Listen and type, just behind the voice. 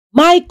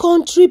My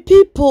country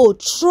people,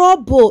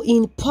 trouble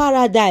in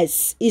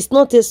paradise is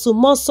not a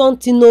small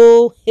something,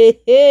 no.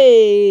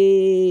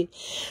 Hey.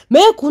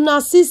 Make una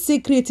see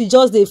secret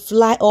just dey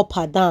fly up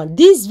and down.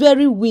 This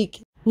very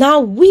week, now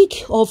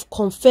week of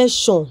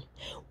confession,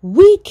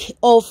 week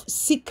of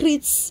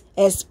secrets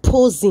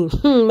exposing.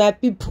 My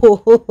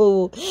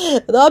people,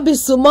 don't be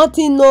small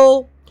thing,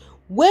 no.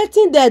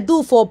 Wetin they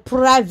do for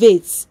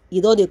private,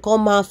 you know, they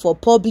come out for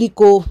public.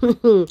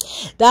 Oh,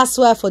 that's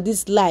why for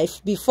this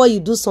life, before you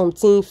do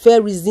something,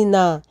 fair reason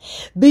now.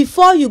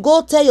 Before you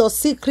go tell your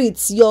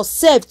secrets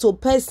yourself to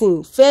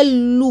person, fair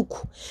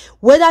look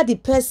whether the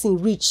person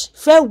rich,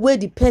 fair weigh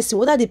the person,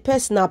 whether the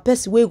person a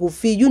person wey go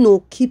feel, you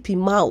know, keep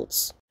him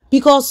out.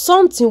 Because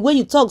something when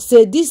you talk,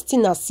 say this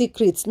thing a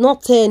secret,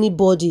 not tell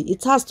anybody,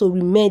 it has to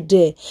remain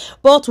there.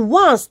 But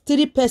once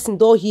 3 person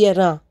don't hear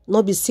her,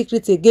 not be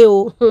secret again.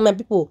 Oh, my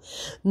people,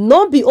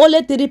 not be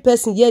only 3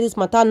 person hear this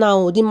matter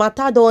now. The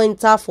matter don't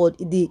enter for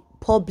the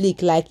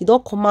public, like it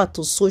don't come out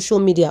to social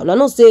media. I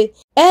don't say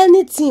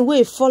anything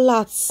will fall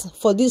out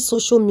for this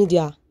social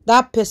media.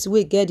 That person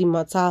will get the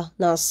matter.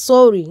 Now,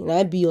 sorry,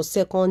 now be your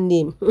second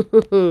name.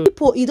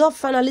 People, it don't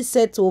finally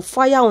set to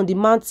fire on the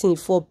mountain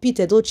for Pete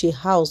Edochie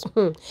house.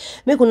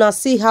 Make una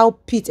see how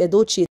Pete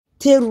Edochie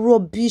take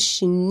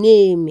rubbish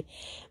name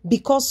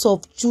because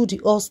of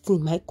Judy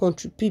Austin, my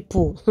country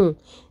people.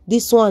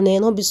 This one,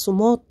 not be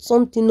small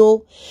something,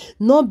 no.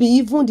 Not be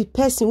even the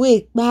person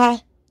wey buy,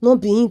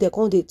 not be him they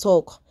come they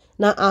talk.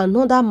 Now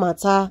another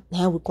matter,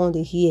 now we come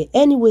to hear.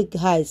 Anyway,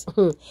 guys,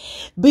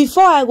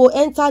 before I go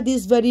enter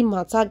this very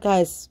matter,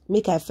 guys,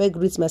 make I first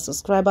greet my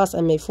subscribers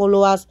and my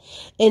followers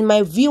and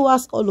my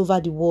viewers all over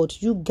the world.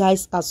 You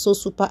guys are so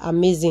super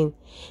amazing.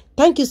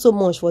 Thank you so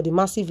much for the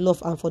massive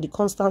love and for the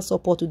constant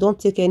support. We don't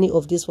take any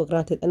of this for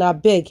granted. And I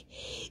beg,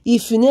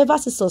 if you never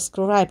see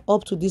subscribe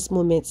up to this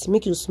moment,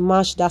 make you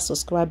smash that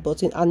subscribe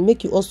button and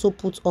make you also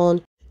put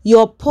on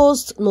your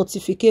post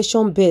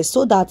notification bell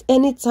so that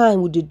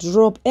anytime we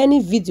drop any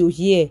video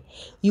here,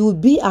 you will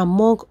be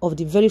among of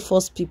the very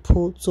first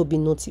people to be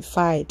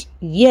notified.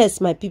 Yes,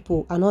 my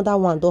people, another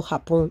one don't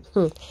happen.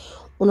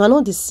 Una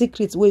know the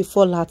secret way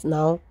fall out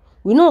now.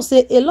 We know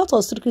say a lot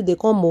of secret they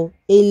come more,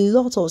 a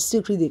lot of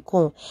secret they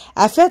come.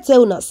 I first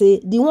tell una say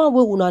the one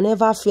way una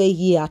never fair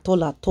here at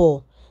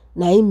all.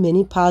 Now in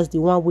many parts the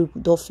one way we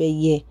don't fair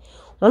here.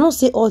 I don't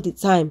say all the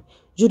time.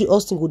 Judy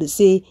Austin would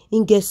say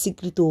in get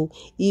secret. Oh,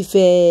 if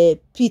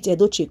Pete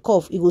Edochie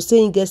cough, he will say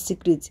in get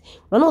secret.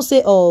 I don't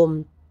say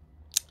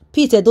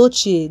Pete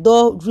Edochie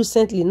though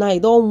recently now he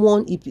don't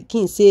want if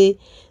King say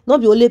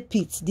not be only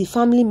Pete, the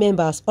family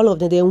members, all of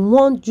them they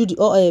want Judy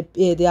or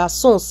their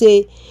son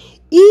say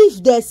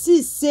if they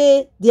see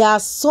say their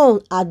son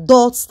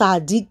adult star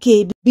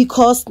DK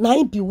because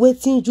now be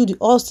waiting Judy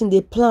Austin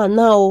they plan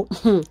now.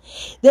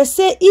 They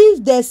say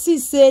if they see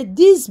say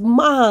this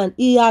man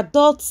he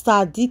adult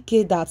star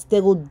DK that they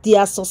go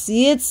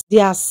de-associate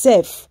their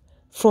self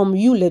from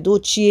you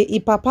Edochie.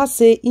 If papa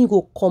say he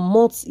go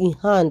comot in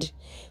hand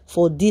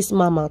for this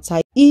mama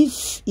type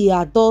if he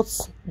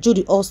adopts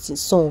Judy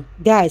Austin's son.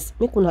 Guys,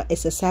 make una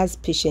exercise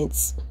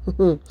patience.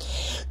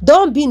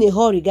 Don't be in a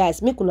hurry,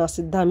 guys. Make una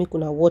sit down, make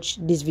una watch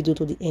this video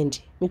to the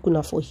end. Make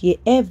una for hear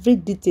every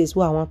details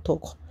what I want to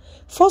talk.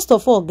 First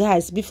of all,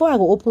 guys, before I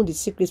go open the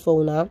secrets for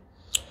una,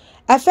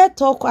 I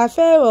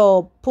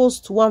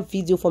post one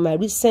video for my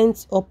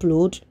recent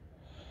upload.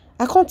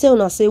 I can't tell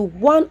una say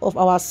one of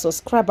our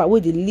subscribers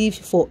where they live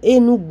for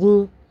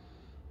Enugu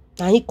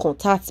and he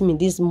contact me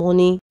this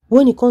morning.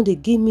 When he come, they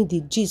give me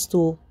the gist.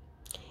 Oh,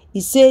 he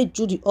said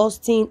Judy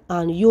Austin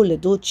and Yul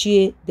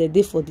Edochie they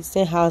dey for the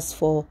same house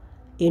for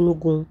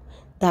Enugu.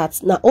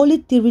 That now only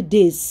 3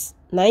 days.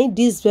 Now in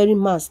this very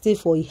man stay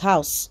for a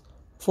house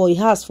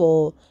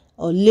for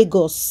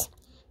Lagos.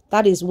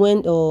 That is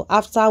when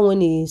after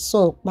when his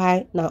son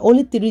by now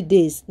only 3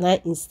 days now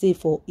he stay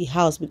for a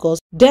house because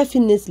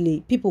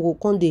definitely people will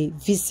come they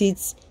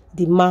visit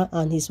the man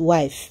and his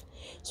wife.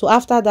 So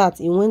after that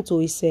he went to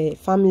his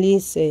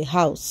family's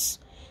house.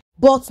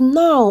 But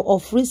now,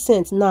 of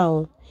recent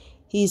now,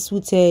 he's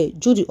with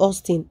Judy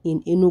Austin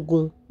in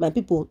Enugu. My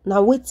people,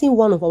 now waiting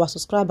one of our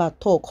subscribers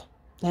talk.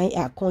 Now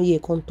I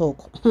can't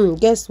talk.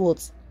 Guess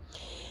what?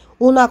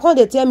 Una can't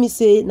they tell me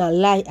say na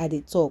lie at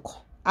the talk.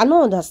 I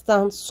don't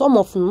understand. Some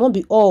of them not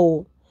be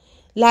all.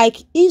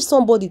 Like if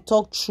somebody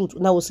talk truth,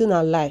 una will say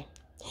na lie.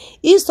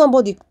 If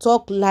somebody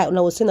talk lie,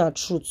 una will say na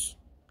truth.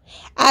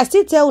 I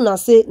still tell una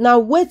say now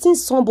waiting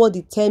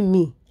somebody tell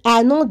me.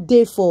 I not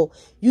there for,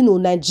 you know,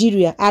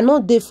 Nigeria. I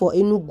not there for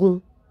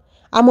Enugu.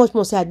 How much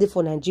more say I there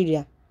for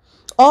Nigeria?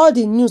 All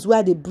the news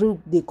where they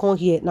bring, they come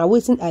here. Now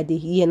waiting I they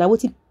hear. Now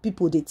waiting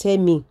people they tell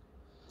me.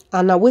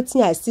 And now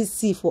waiting I still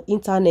see for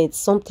internet.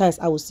 Sometimes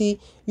I will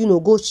see, you know,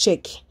 go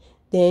check.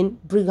 Then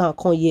bring and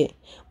come here.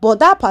 But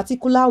that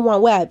particular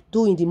one where I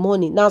do in the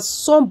morning. Now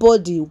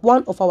somebody,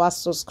 one of our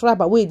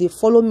subscribers, where they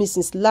follow me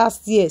since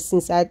last year,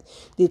 since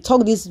they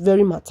talk this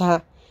very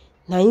matter.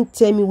 Now he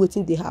tell me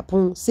wetin dey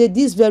happen. Say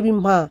this very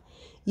man,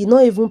 he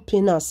not even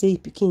pain and say he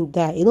pikin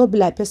die. He not be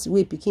like person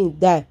wey pikin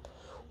die.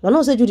 Now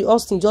not say Judy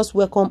Austin just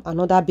welcome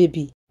another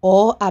baby.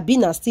 Or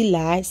Abina still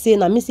lie, say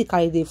na me still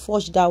carry dey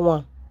forge that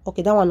one.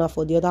 Okay, that one na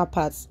for the other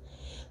parts.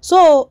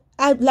 So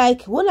I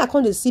like when I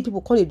come to see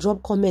people come to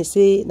drop comments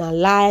say na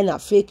lie, na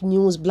fake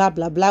news, blah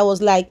blah blah. I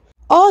was like,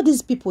 all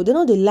these people, they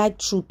know they like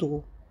truth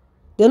though.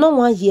 They don't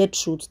want to hear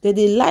truth.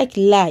 They like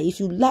lie.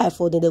 If you lie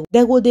for them,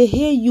 they go they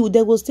hear you.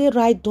 They go stay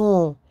right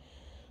down.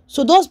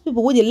 So those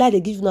people when they lie, they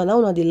give you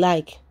now they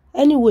like.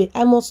 Anyway,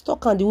 I must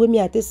talk on the way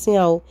me I take say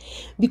how,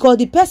 because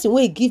the person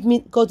will give me,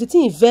 because the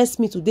thing invest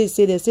me today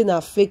say they say na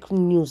fake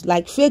news.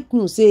 Like fake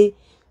news say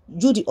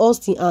Judy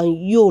Austin and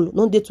Yul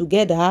not dey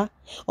together,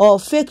 or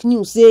fake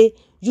news say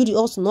Judy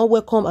Austin not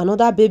welcome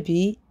another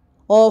baby,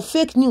 or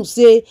fake news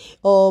say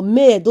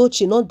May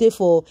Edochie not dey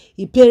for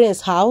his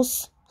parents'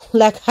 house.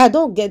 Like I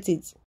don't get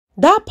it.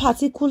 That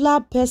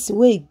particular person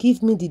will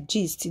give me the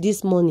gist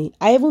this morning.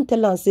 I even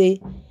tell am say,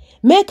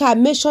 make I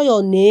make sure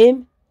your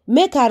name.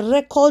 Make I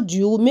record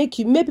you, make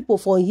people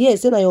for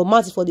years say na your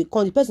mouth for the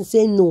country. The person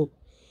say no.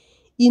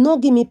 He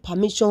not give me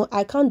permission.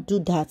 I can't do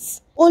that.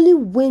 Only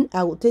when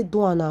I will take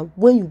do and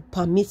when you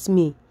permit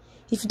me.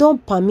 If you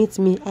don't permit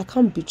me, I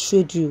can't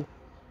betray you.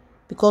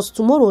 Because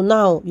tomorrow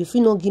now, you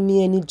feel not give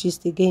me any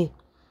gist again.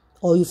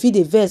 Or you feel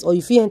the verse, or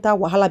you feel enter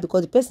wahala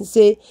because the person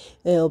say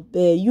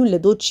Yul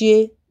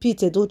Edochie,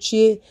 Pete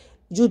Edochie,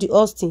 Judy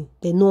Austin,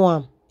 they know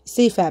him.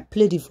 Say if I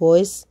play the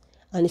voice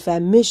and if I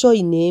make sure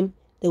his name,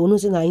 they will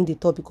not say na in the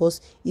talk because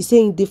he's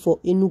saying they for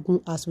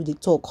Enugu as we dey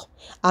talk.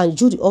 And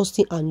Judy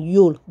Austin and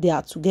Yul, they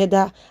are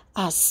together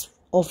as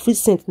of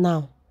recent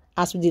now,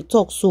 as we dey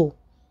talk. So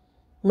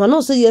now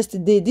not say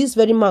yesterday this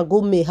very man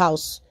go May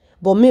house,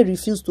 but May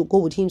refused to go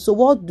with him. So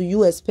what do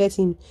you expect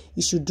him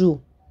he should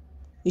do?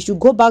 He should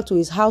go back to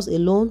his house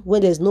alone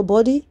when there's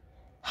nobody?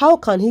 How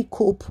can he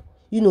cope,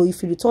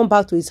 if he return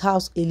back to his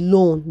house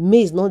alone?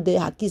 May is not there,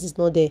 her kiss is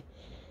not there.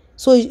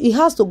 So he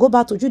has to go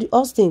back to Judy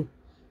Austin.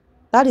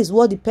 That is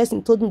what the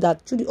person told me,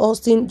 that Judy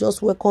Austin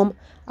just welcome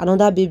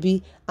another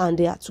baby and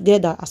they are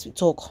together as we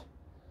talk.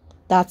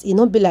 That it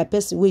not be like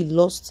person where he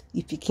lost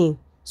his pikin.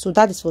 So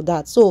that is for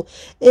that. So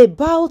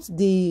about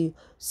the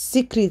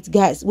secret,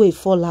 guys, where it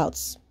fall out.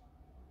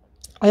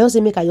 I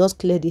also make I just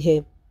clear the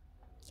hair.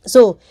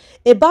 So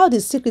about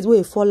the secret where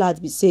it fall out,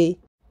 we say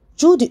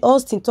Judy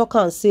Austin talk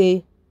and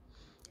say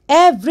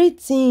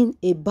everything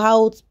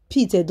about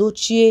Pete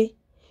Edochie,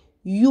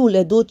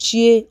 Yul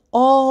Edochie,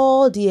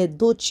 all the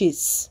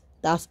Edochies,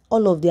 that's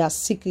all of their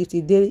secret,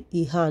 it dey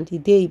in hand,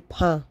 it dey in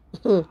pan.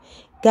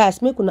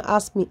 Guys, make una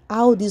ask me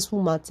how this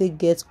woman take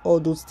get all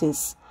those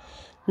things.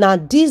 Now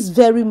this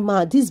very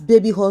man, this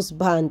baby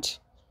husband,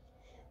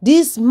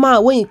 this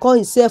man when he call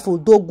himself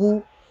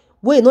Odogu,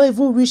 when he not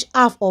even reach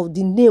half of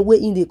the name where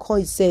in they call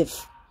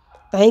himself,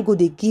 now he go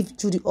they give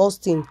Judy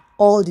Austin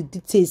all the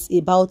details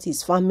about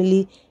his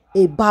family,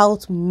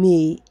 about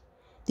May.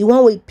 The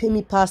one where he pay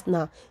me past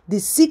now, the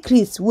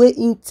secrets where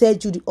he tell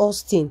Judy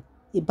Austin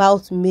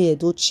about May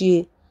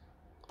Edochie.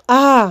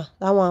 That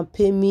one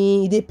pay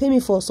me. They pay me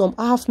for some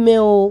half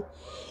male.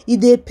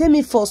 They pay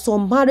me for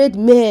some married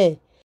men.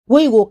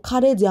 When you go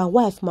carry their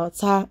wife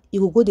matter,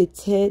 you go they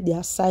tell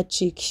their side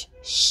chick.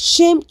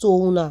 Shame to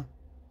una.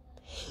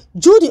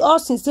 Judy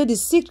Austin said the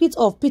secret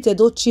of Pete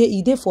Edochie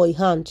is there for a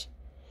hand.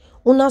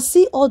 Una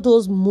see all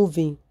those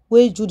moving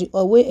where Judy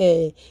or where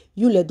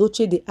Yul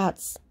Edochie the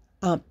arts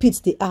and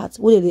Pete the arts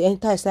where they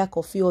enter a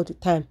cycle coffee all the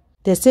time.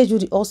 They say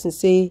Judy Austin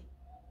say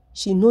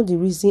she know the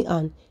reason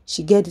and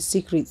she get the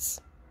secrets.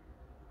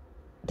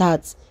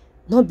 That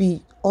not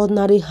be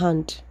ordinary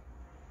hand,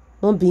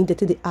 not being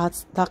the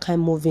art that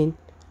kind moving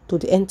to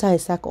the entire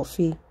cycle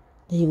coffee.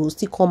 Then you will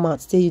still come out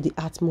tell you the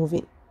art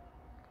moving.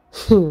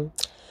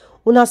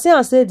 Una say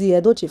and say the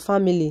Edochie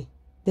family,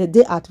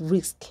 they at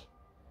risk.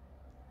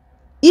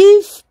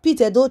 If Pete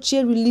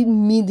Edochie really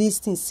mean this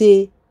thing,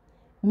 say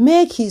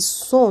make his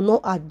son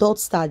not adopt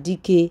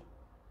Sadike,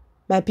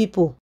 my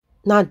people,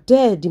 now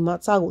there the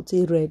matter will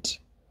take red.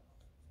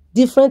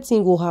 Different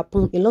things will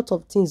happen, a lot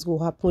of things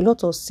will happen, a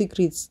lot of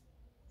secrets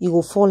it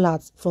will fall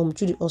out from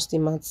Judy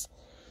Austin mouth.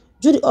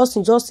 Judy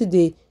Austin just see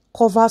they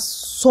cover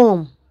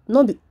some,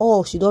 not be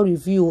all she don't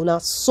review, now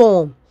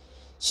some.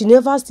 She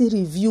never still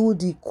review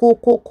the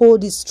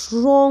the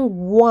strong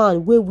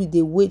one where we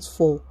they wait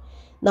for.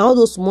 Now all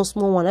those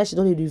small one she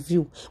don't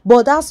review.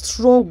 But that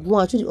strong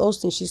one, Judy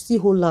Austin, she still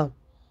hold on.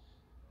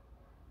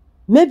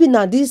 Maybe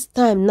now this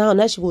time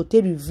now she will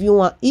take review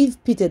one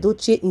if Pete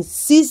Edochie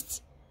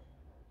insists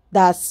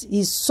that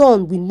his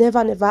son will never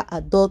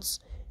adopt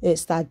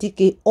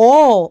Sadike,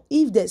 or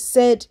if they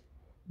said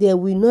they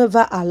will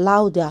never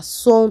allow their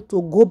son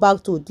to go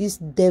back to this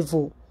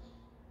devil.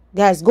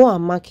 Guys, go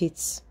and mark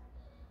it.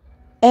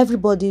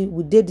 Everybody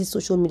will do this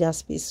social media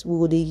space. We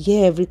will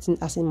hear everything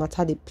as a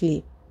matter they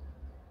play.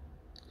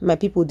 My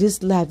people,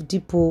 this life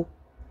deepo.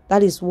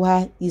 That is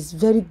why it's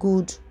very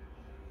good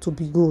to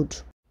be good.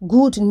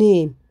 Good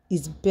name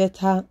is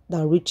better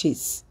than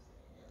riches.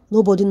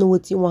 Nobody know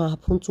what will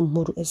happen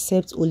tomorrow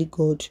except only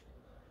God.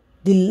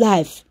 The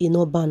life is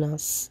not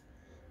balance.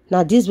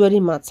 Now this very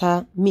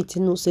matter, me to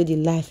know say the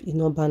life is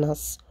not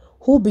balance.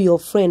 who be your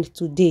friend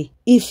today,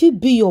 if he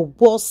be your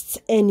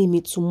worst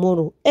enemy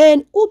tomorrow,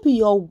 and who be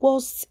your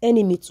worst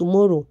enemy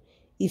tomorrow,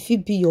 if he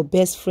be your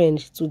best friend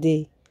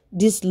today.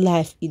 This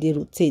life, it dey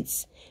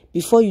rotates.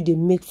 Before you dey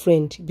make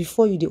friend,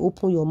 before you dey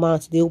open your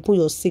mouth, they open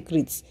your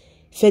secrets.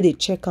 Fair they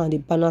check and they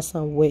balance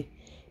and way,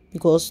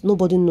 because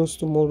nobody knows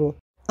tomorrow.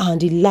 And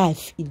the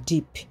life is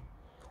deep.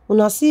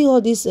 When I see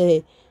all this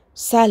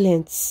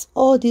silence,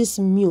 all this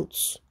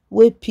mute,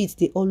 where Pete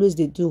they always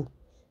they do.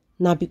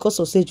 Now because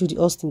of say Judy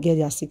Austin get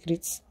their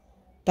secrets.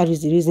 That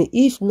is the reason.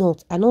 If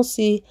not, I don't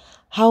see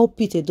how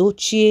Pete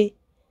Edochie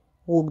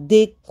will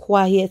they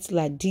quiet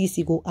like this.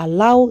 He go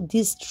allow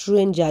this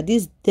stranger,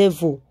 this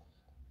devil,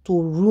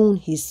 to ruin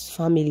his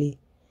family.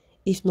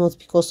 If not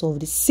because of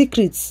the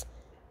secrets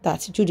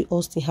that Judy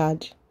Austin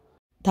had.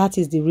 That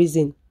is the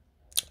reason.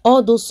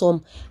 All those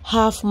some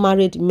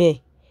half-married men,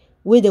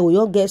 where they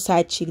will just get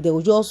side chick, they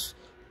will just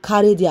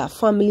carry their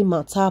family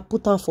matter,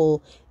 put on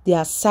for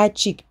their side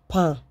chick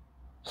pan.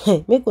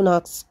 Make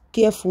una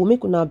careful,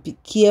 make una be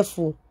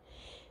careful.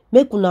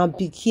 Make una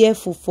be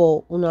careful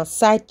for una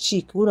side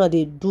chick. Una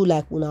they do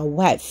like una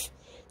wife.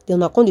 Then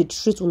una come dey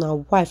treat una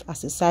wife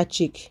as a side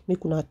chick.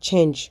 Make una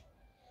change.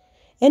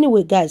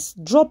 Anyway, guys,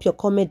 drop your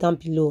comment down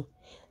below.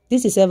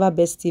 This is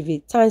Everbest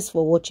TV. Thanks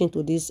for watching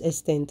to this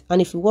extent.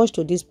 And if you watch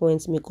to this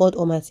point, may God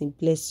Almighty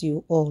bless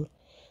you all.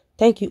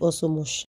 Thank you all so much.